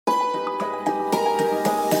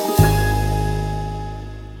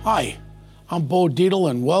Hi, I'm Bo Dietl,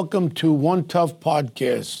 and welcome to One Tough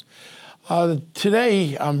Podcast.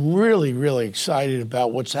 Today, I'm really excited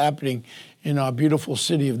about what's happening in our beautiful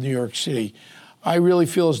city of New York City. I really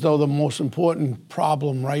feel as though the most important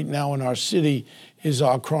problem right now in our city is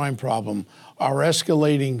our crime problem, our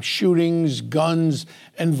escalating shootings, guns,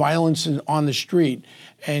 and violence on the street.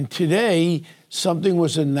 And today, something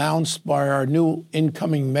was announced by our new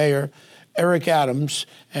incoming mayor, Eric Adams,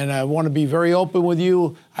 and I want to be very open with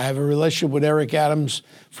you. I have a relationship with Eric Adams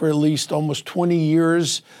for at least almost 20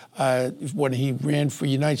 years when he ran for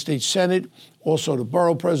United States Senate, also the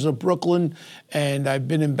borough president of Brooklyn, and I've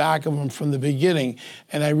been in back of him from the beginning.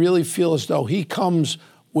 And I really feel as though he comes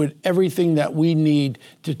with everything that we need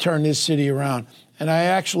to turn this city around. And I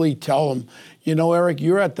actually tell him, you know, Eric,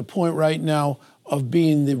 you're at the point right now of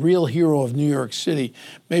being the real hero of New York City.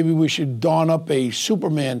 Maybe we should don up a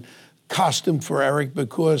Superman costume for Eric,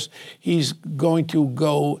 because he's going to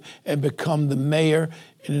go and become the mayor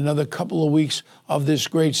in another couple of weeks of this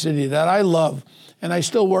great city that I love. And I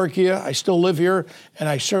still work here, I still live here, and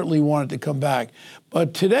I certainly wanted to come back.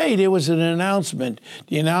 But today there was an announcement.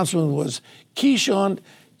 The announcement was Keechant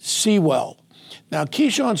Sewell. Now,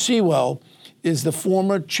 Keechant Sewell is the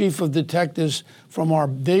former chief of detectives from our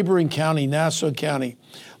neighboring county, Nassau County.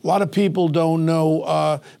 A lot of people don't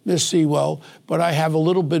know Miss Sewell, but I have a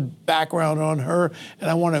little bit background on her, and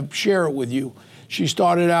I want to share it with you. She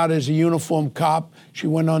started out as a uniformed cop. She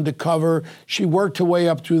went undercover. She worked her way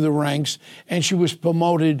up through the ranks, and she was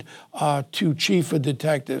promoted to chief of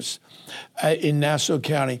detectives in Nassau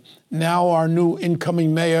County. Now our new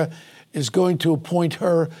incoming mayor is going to appoint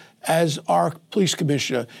her as our police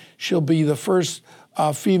commissioner. She'll be the first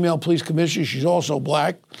female police commissioner. She's also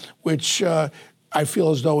black, which I feel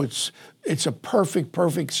as though it's a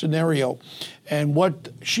perfect scenario. And what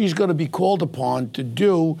she's going to be called upon to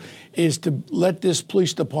do is to let this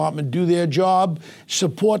police department do their job,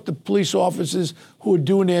 support the police officers who are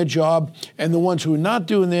doing their job, and the ones who are not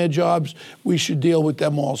doing their jobs, we should deal with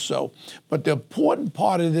them also. But the important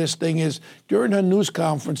part of this thing is, during her news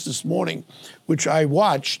conference this morning, which I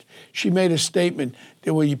watched, she made a statement.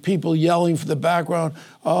 There were people yelling from the background,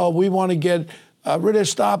 oh, we want to get rid of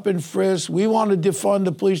stop and frisk. We want to defund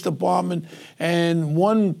the police department. And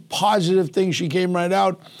one positive thing, she came right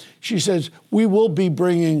out. She says, we will be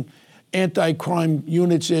bringing anti-crime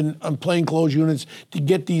units in, plainclothes units, to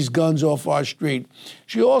get these guns off our street.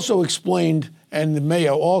 She also explained, and the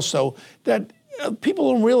mayor also, that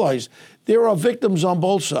people don't realize there are victims on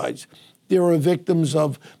both sides. There are victims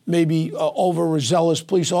of maybe overzealous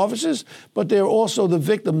police officers, but there are also the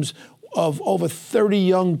victims of over 30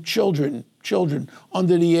 young children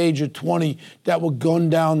under the age of 20 that were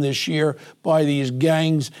gunned down this year by these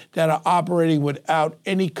gangs that are operating without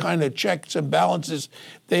any kind of checks and balances.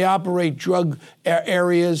 They operate drug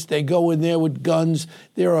areas. They go in there with guns.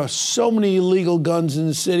 There are so many illegal guns in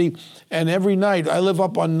the city. And every night, I live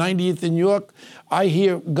up on 90th in York, I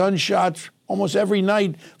hear gunshots almost every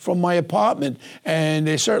night from my apartment. And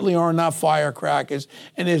they certainly are not firecrackers.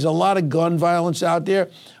 And there's a lot of gun violence out there.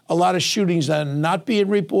 A lot of shootings that are not being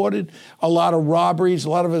reported, a lot of robberies, a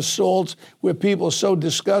lot of assaults where people are so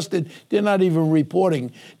disgusted, they're not even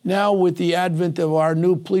reporting. Now, with the advent of our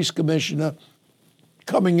new police commissioner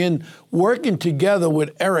coming in, working together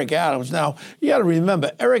with Eric Adams. Now, you got to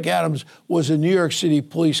remember, Eric Adams was a New York City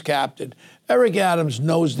police captain. Eric Adams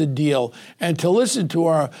knows the deal. And to listen to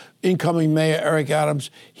our incoming mayor, Eric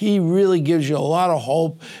Adams, he really gives you a lot of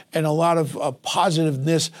hope and a lot of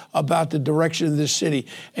positiveness about the direction of this city.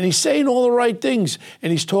 And he's saying all the right things.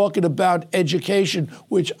 And he's talking about education,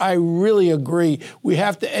 which I really agree. We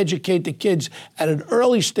have to educate the kids at an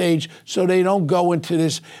early stage so they don't go into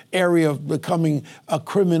this area of becoming a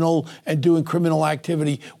criminal and doing criminal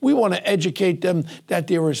activity. We want to educate them that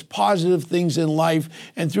there is positive things in life,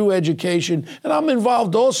 and through education. And I'm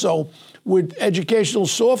involved also with educational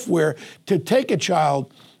software to take a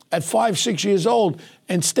child at 5, 6 years old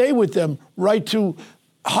and stay with them right to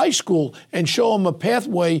high school and show them a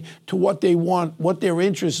pathway to what they want, what their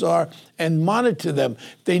interests are, and monitor them.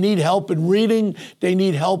 If they need help in reading, they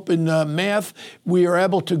need help in math, we are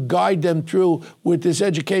able to guide them through with this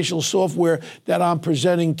educational software that I'm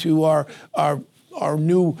presenting to our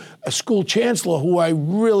new school chancellor, who I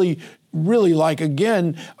really like.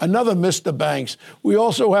 Again, another Mr. Banks. We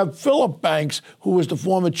also have Philip Banks, who was the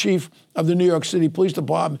former chief of the New York City Police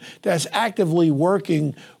Department, that's actively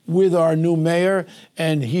working with our new mayor,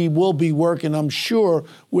 and he will be working, I'm sure,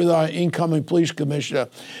 with our incoming police commissioner.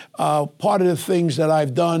 Part of the things that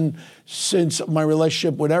I've done since my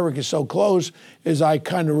relationship with Eric is so close is I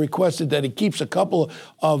kind of requested that he keeps a couple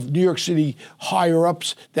of New York City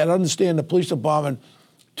higher-ups that understand the police department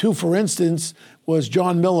Two, for instance, was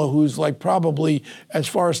John Miller, who's like probably, as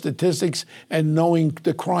far as statistics and knowing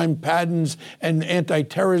the crime patterns and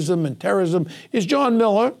anti-terrorism and terrorism, is John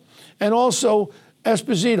Miller, and also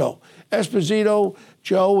Esposito. Esposito,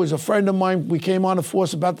 Joe, is a friend of mine. We came on the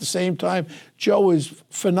force about the same time. Joe is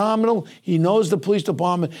phenomenal. He knows the police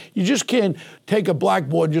department. You just can't take a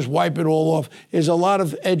blackboard and just wipe it all off. There's a lot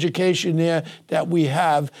of education there that we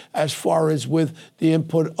have as far as with the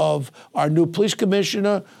input of our new police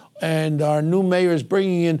commissioner and our new mayor is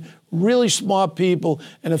bringing in really smart people.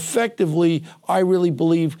 And effectively, I really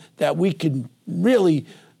believe that we can really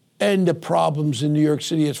end the problems in New York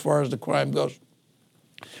City as far as the crime goes.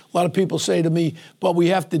 A lot of people say to me, but we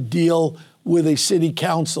have to deal with a city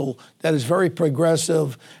council that is very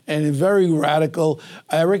progressive and very radical.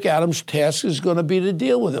 Eric Adams' task is going to be to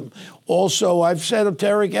deal with him. Also, I've said to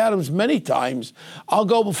Eric Adams many times, I'll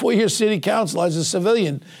go before your city council as a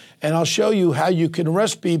civilian, and I'll show you how you can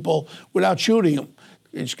arrest people without shooting them.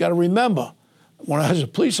 You just got to remember, when I was a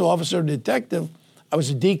police officer and detective, I was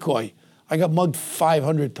a decoy. I got mugged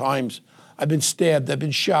 500 times. I've been stabbed. I've been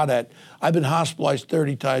shot at. I've been hospitalized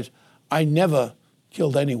 30 times. I never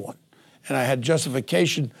killed anyone. And I had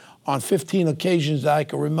justification on 15 occasions that I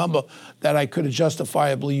can remember that I could have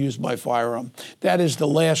justifiably used my firearm. That is the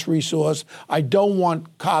last resource. I don't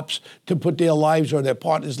want cops to put their lives or their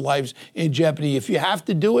partners' lives in jeopardy. If you have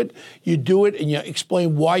to do it, you do it and you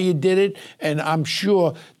explain why you did it. And I'm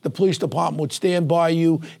sure the police department would stand by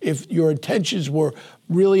you if your intentions were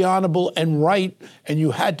really honorable and right and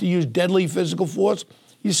you had to use deadly physical force.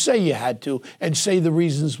 You say you had to, and say the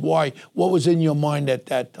reasons why, what was in your mind at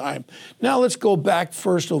that time. Now let's go back,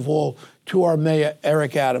 first of all, to our mayor,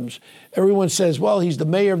 Eric Adams. Everyone says, well, he's the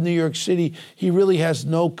mayor of New York City. He really has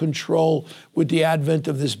no control with the advent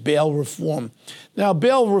of this bail reform. Now,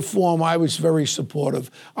 bail reform, I was very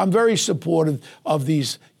supportive. I'm very supportive of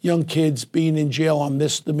these young kids being in jail on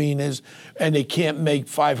misdemeanors and they can't make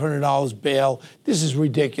 $500 bail. This is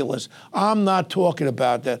ridiculous. I'm not talking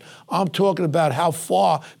about that. I'm talking about how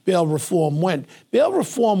far bail reform went. Bail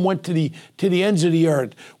reform went to the ends of the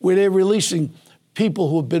earth, where they're releasing people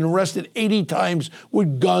who have been arrested 80 times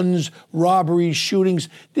with guns, robberies, shootings.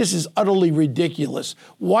 This is utterly ridiculous.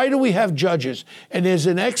 Why do we have judges? And there's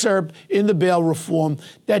an excerpt in the bail reform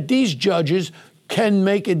that these judges can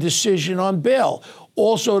make a decision on bail.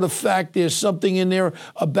 Also, the fact there's something in there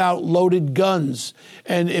about loaded guns.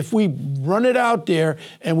 And if we run it out there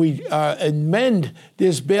and we amend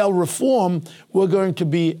this bail reform, we're going to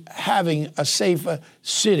be having a safer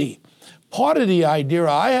city. Part of the idea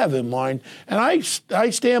I have in mind, and I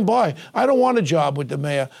stand by, I don't want a job with the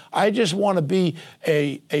mayor. I just want to be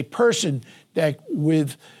a person that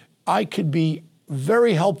I could be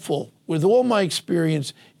very helpful with all my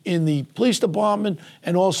experience in the police department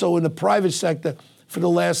and also in the private sector for the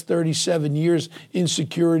last 37 years in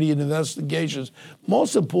security and investigations.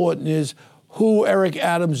 Most important is who Eric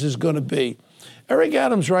Adams is going to be. Eric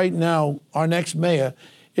Adams right now, our next mayor,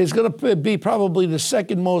 is going to be probably the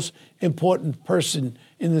second most important person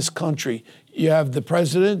in this country. You have the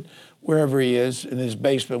president, wherever he is, in his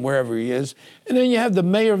basement, wherever he is, and then you have the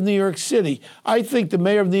mayor of New York City. I think the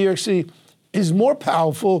mayor of New York City is more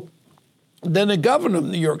powerful than the governor of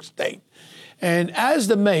New York State. And as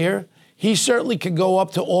the mayor, he certainly can go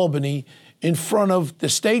up to Albany in front of the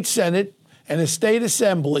state Senate and the state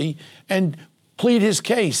assembly and plead his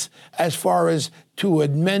case as far as to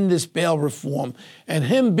amend this bail reform. And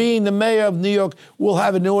him being the mayor of New York will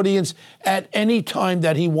have an audience at any time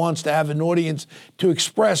that he wants to have an audience to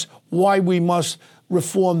express why we must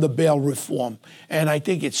reform the bail reform. And I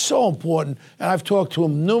think it's so important. And I've talked to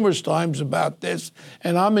him numerous times about this.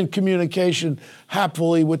 And I'm in communication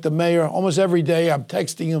happily with the mayor almost every day. I'm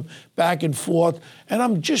texting him back and forth. And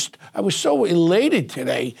I was so elated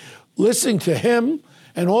today listening to him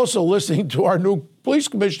and also listening to our new police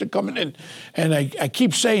commissioner coming in. And I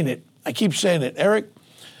keep saying it. Eric,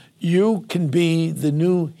 you can be the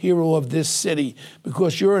new hero of this city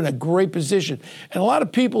because you're in a great position. And a lot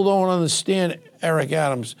of people don't understand Eric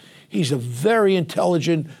Adams. He's a very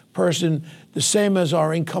intelligent person, the same as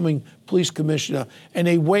our incoming police commissioner, and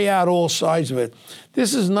they weigh out all sides of it.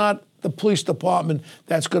 This is not the police department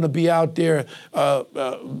that's going to be out there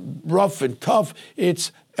rough and tough.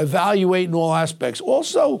 It's evaluating all aspects.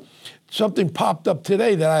 Also, something popped up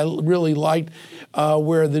today that I really liked,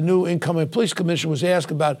 where the new incoming police commissioner was asked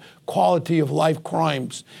about quality of life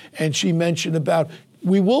crimes. And she mentioned about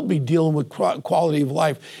we will be dealing with quality of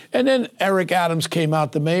life. And then Eric Adams came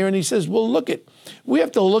out, the mayor, and he says, well, we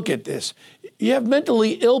have to look at this. You have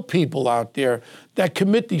mentally ill people out there that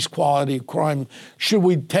commit these quality of crime. Should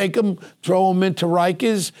we take them, throw them into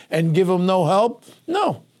Rikers, and give them no help?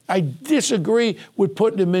 No. I disagree with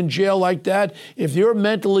putting them in jail like that. If you're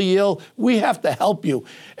mentally ill, we have to help you.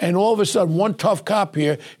 And all of a sudden, one tough cop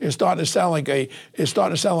here is starting to sound like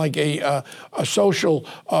a social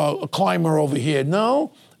climber over here.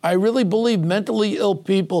 No. I really believe mentally ill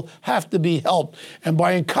people have to be helped. And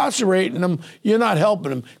by incarcerating them, you're not helping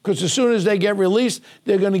them. Because as soon as they get released,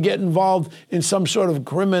 they're going to get involved in some sort of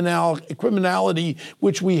criminality,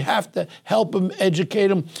 which we have to help them, educate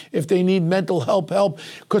them if they need mental help.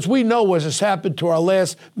 Because we know what has happened to our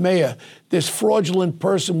last mayor, this fraudulent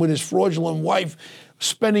person with his fraudulent wife,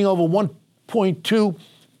 spending over $1.2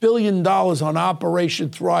 billion on Operation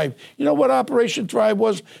Thrive. You know what Operation Thrive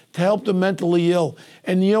was? To help the mentally ill.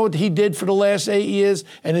 And you know what he did for the last 8 years?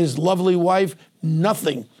 And his lovely wife?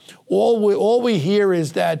 Nothing. All we hear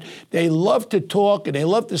is that they love to talk and they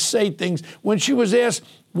love to say things. When she was asked,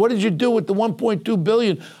 what did you do with the $1.2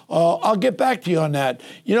 billion? I'll get back to you on that.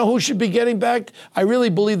 You know who should be getting back? I really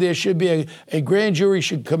believe there should be a grand jury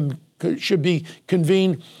should be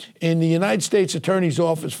convened in the United States Attorney's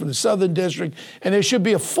Office for the Southern District, and there should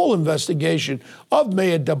be a full investigation of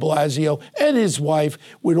Mayor de Blasio and his wife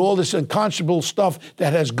with all this unconscionable stuff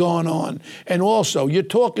that has gone on. And also, you're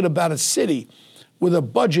talking about a city with a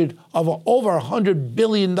budget of over $100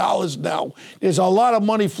 billion now. There's a lot of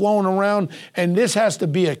money flowing around, and this has to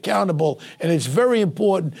be accountable, and it's very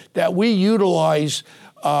important that we utilize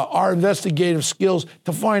our investigative skills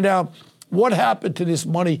to find out what happened to this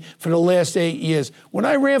money for the last 8 years. When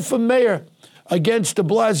I ran for mayor against de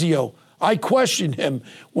Blasio, I questioned him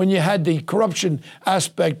when you had the corruption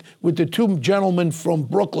aspect with the two gentlemen from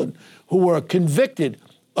Brooklyn who were convicted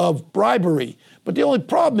of bribery. But the only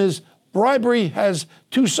problem is bribery has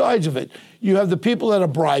two sides of it. You have the people that are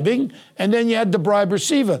bribing, and then you had the bribe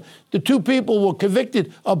receiver. The two people were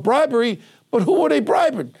convicted of bribery, but who were they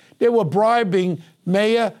bribing? They were bribing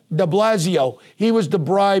Mayor de Blasio. He was the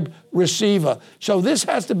bribe receiver. So this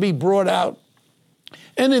has to be brought out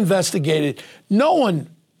and investigated. No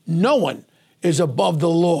one is above the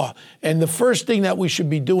law. And the first thing that we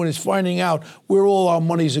should be doing is finding out where all our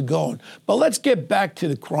monies are going. But let's get back to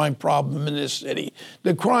the crime problem in this city.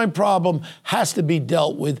 The crime problem has to be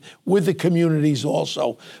dealt with the communities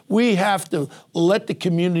also. We have to let the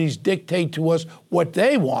communities dictate to us what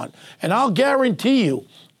they want. And I'll guarantee you,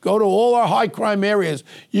 go to all our high crime areas.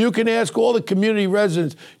 You can ask all the community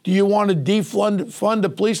residents, do you want to defund the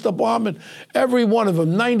police department? Every one of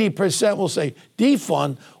them, 90% will say,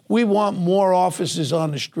 defund. We want more officers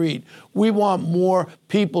on the street. We want more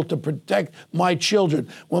people to protect my children.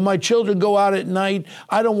 When my children go out at night,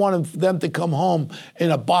 I don't want them to come home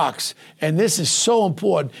in a box. And this is so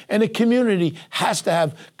important. And the community has to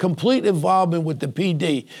have complete involvement with the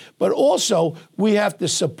PD. But also, we have to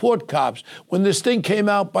support cops. When this thing came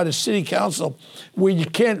out by the city council, where you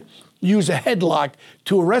can't use a headlock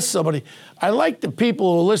to arrest somebody, I like the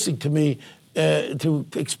people who are listening to me to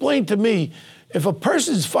explain to me, if a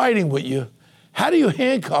person's fighting with you, how do you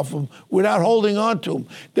handcuff them without holding on to them?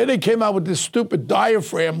 Then they came out with this stupid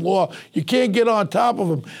diaphragm law. You can't get on top of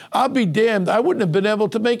them. I'll be damned. I wouldn't have been able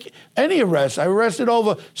to make any arrests. I arrested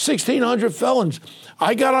over 1,600 felons.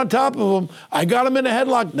 I got on top of them. I got them in a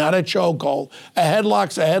headlock, not a chokehold. A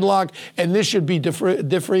headlock's a headlock, and this should be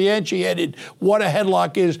differentiated what a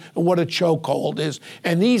headlock is and what a chokehold is.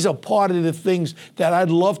 And these are part of the things that I'd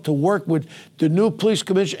love to work with the new police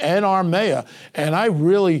commissioner and our mayor. And I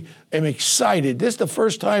really am excited. This is the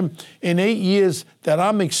first time in 8 years that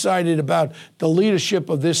I'm excited about the leadership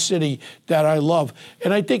of this city that I love.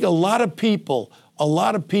 And I think a lot of people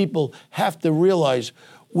have to realize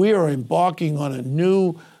we are embarking on a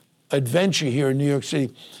new adventure here in New York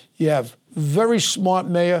City. You have very smart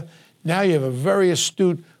mayor. Now you have a very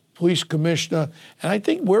astute police commissioner. And I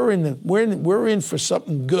think we're in for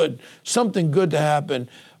something good to happen.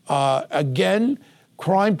 Again,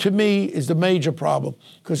 crime to me is the major problem,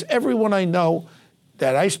 because everyone I know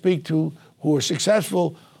that I speak to who are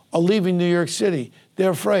successful are leaving New York City. They're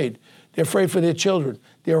afraid. They're afraid for their children.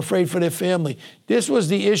 They're afraid for their family. This was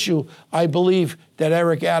the issue, I believe, that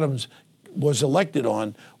Eric Adams was elected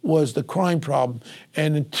on, was the crime problem.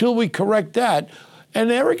 And until we correct that,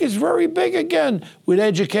 and Eric is very big again with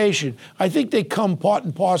education. I think they come part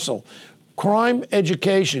and parcel. Crime,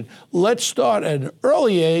 education. Let's start at an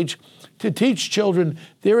early age to teach children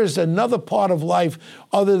there is another part of life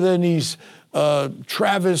other than these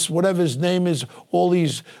Travis, whatever his name is, all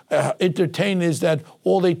these entertainers that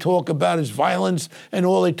all they talk about is violence and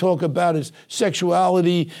all they talk about is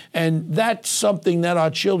sexuality. And that's something that our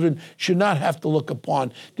children should not have to look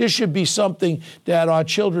upon. This should be something that our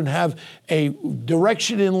children have a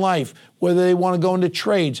direction in life, whether they want to go into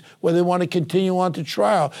trades, whether they want to continue on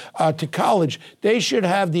to college. They should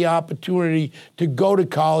have the opportunity to go to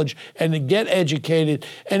college and to get educated.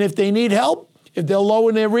 And if they need help, if they're low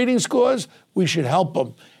in their reading scores, we should help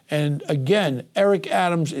them. And again, Eric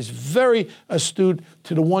Adams is very astute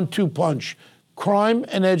to the 1-2 punch. Crime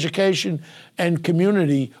and education and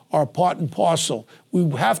community are part and parcel. We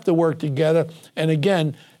have to work together. And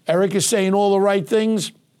again, Eric is saying all the right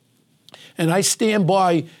things, and I stand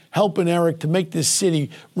by helping Eric to make this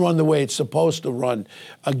city run the way it's supposed to run.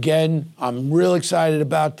 Again, I'm real excited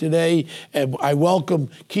about today, and I welcome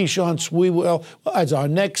Keechant Sewell as our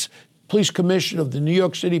next police commissioner of the New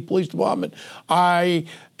York City Police Department. I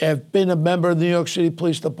have been a member of the New York City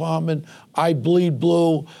Police Department. I bleed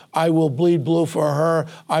blue. I will bleed blue for her.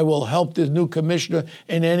 I will help the new commissioner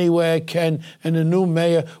in any way I can, and the new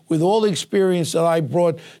mayor with all the experience that I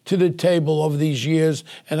brought to the table over these years.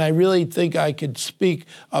 And I really think I could speak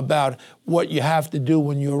about what you have to do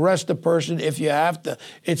when you arrest a person, if you have to.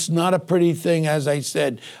 It's not a pretty thing, as I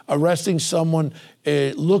said. Arresting someone,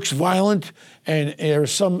 it looks violent, and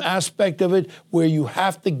there's some aspect of it where you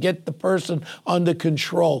have to get the person under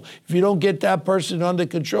control. If you don't get that person under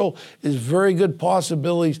control, there's very good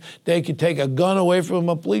possibilities they could take a gun away from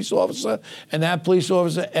a police officer, and that police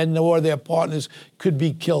officer or their partners could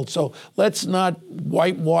be killed. So let's not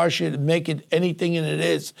whitewash it and make it anything than it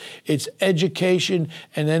is. It's education,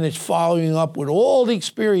 and then it's following up with all the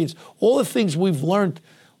experience, all the things we've learned.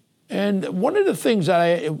 And one of the things that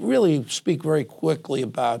I really speak very quickly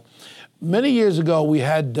about, many years ago we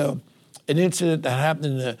had an incident that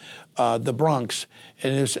happened in the Bronx,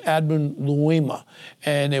 and it was Edmund Luima,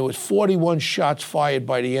 and there was 41 shots fired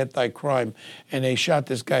by the anti-crime, and they shot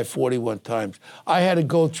this guy 41 times. I had to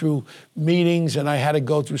go through meetings, and I had to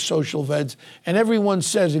go through social events, and everyone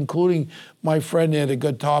says, including my friend there, the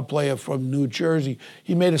guitar player from New Jersey,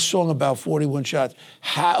 he made a song about 41 shots.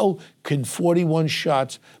 How can 41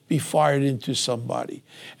 shots be fired into somebody?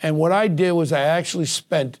 And what I did was I actually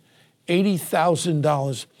spent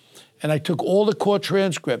 $80,000, and I took all the court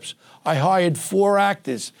transcripts. I hired 4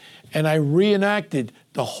 actors, and I reenacted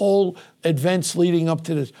the whole events leading up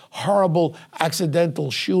to this horrible accidental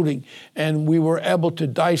shooting. And we were able to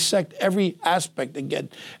dissect every aspect again.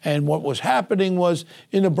 And what was happening was,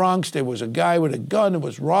 in the Bronx, there was a guy with a gun that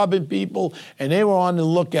was robbing people, and they were on the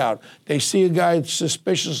lookout. They see a guy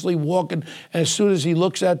suspiciously walking, and as soon as he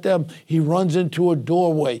looks at them, he runs into a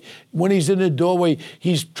doorway. When he's in the doorway,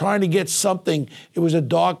 he's trying to get something. It was a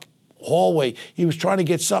dark hallway. He was trying to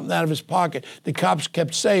get something out of his pocket. The cops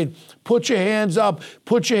kept saying, "Put your hands up,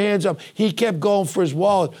 put your hands up." He kept going for his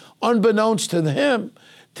wallet. Unbeknownst to him,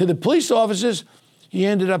 to the police officers, he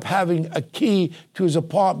ended up having a key to his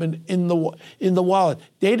apartment in the wallet.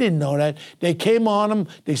 They didn't know that. They came on him.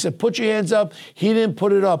 They said, "Put your hands up." He didn't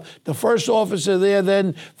put it up. The first officer there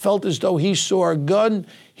then felt as though he saw a gun.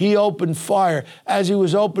 He opened fire. As he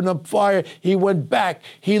was opening up fire, he went back.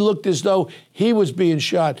 He looked as though he was being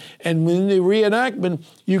shot. And in the reenactment,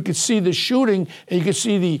 you could see the shooting, and you could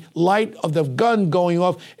see the light of the gun going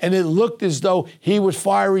off, and it looked as though he was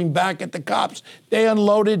firing back at the cops. They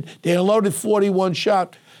unloaded 41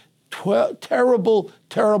 shots. Terrible,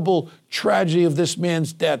 terrible tragedy of this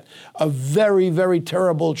man's death. A very, very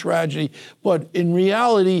terrible tragedy. But in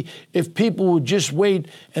reality, if people would just wait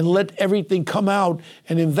and let everything come out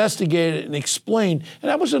and investigate it and explain. And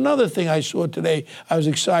that was another thing I saw today. I was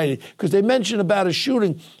excited because they mentioned about a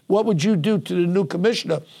shooting. What would you do to the new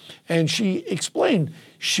commissioner? And she explained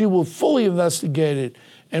she will fully investigate it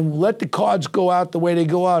and let the cards go out the way they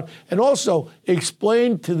go out, and also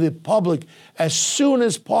explain to the public as soon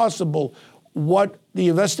as possible what the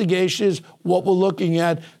investigation is, what we're looking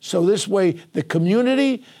at, so this way the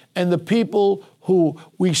community and the people who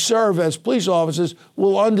we serve as police officers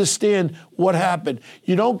will understand what happened.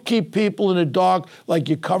 You don't keep people in the dark like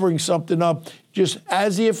you're covering something up. Just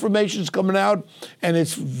as the information's coming out and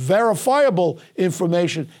it's verifiable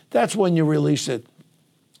information, that's when you release it.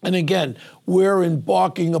 And again, we're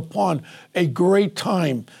embarking upon a great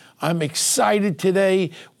time. I'm excited today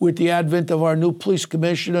with the advent of our new police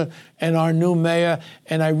commissioner and our new mayor.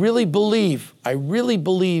 And I really believe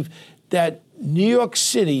that New York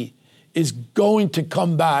City is going to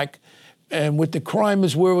come back. And with the crime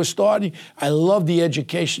is where we're starting. I love the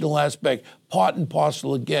educational aspect, part and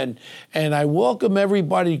parcel again. And I welcome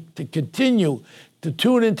everybody to continue to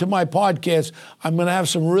tune into my podcast. I'm going to have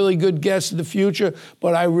some really good guests in the future,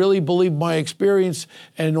 but I really believe my experience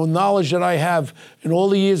and the knowledge that I have in all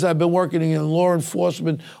the years I've been working in law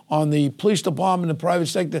enforcement on the police department and private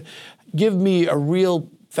sector give me a real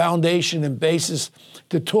foundation and basis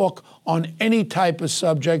to talk on any type of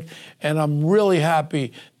subject, and I'm really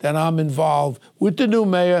happy that I'm involved with the new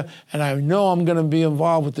mayor, and I know I'm going to be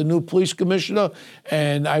involved with the new police commissioner,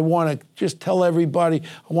 and I want to just tell everybody,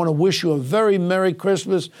 I want to wish you a very Merry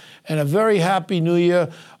Christmas and a very Happy New Year.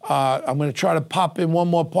 I'm going to try to pop in one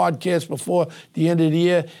more podcast before the end of the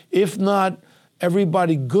year. If not,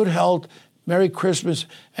 everybody, good health, Merry Christmas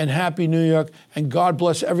and Happy New Year, and God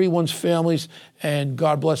bless everyone's families, and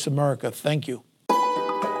God bless America. Thank you.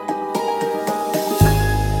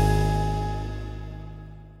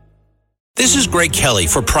 This is Greg Kelly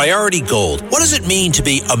for Priority Gold. What does it mean to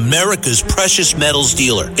be America's precious metals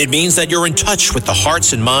dealer? It means that you're in touch with the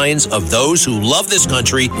hearts and minds of those who love this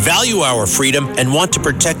country, value our freedom, and want to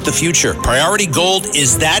protect the future. Priority Gold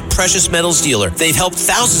is that precious metals dealer. They've helped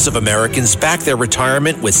thousands of Americans back their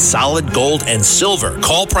retirement with solid gold and silver.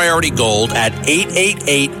 Call Priority Gold at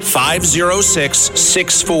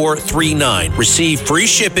 888-506-6439. Receive free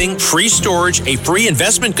shipping, free storage, a free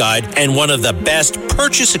investment guide, and one of the best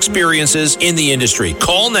purchase experiences in the industry.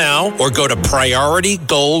 Call now or go to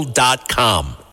PriorityGold.com.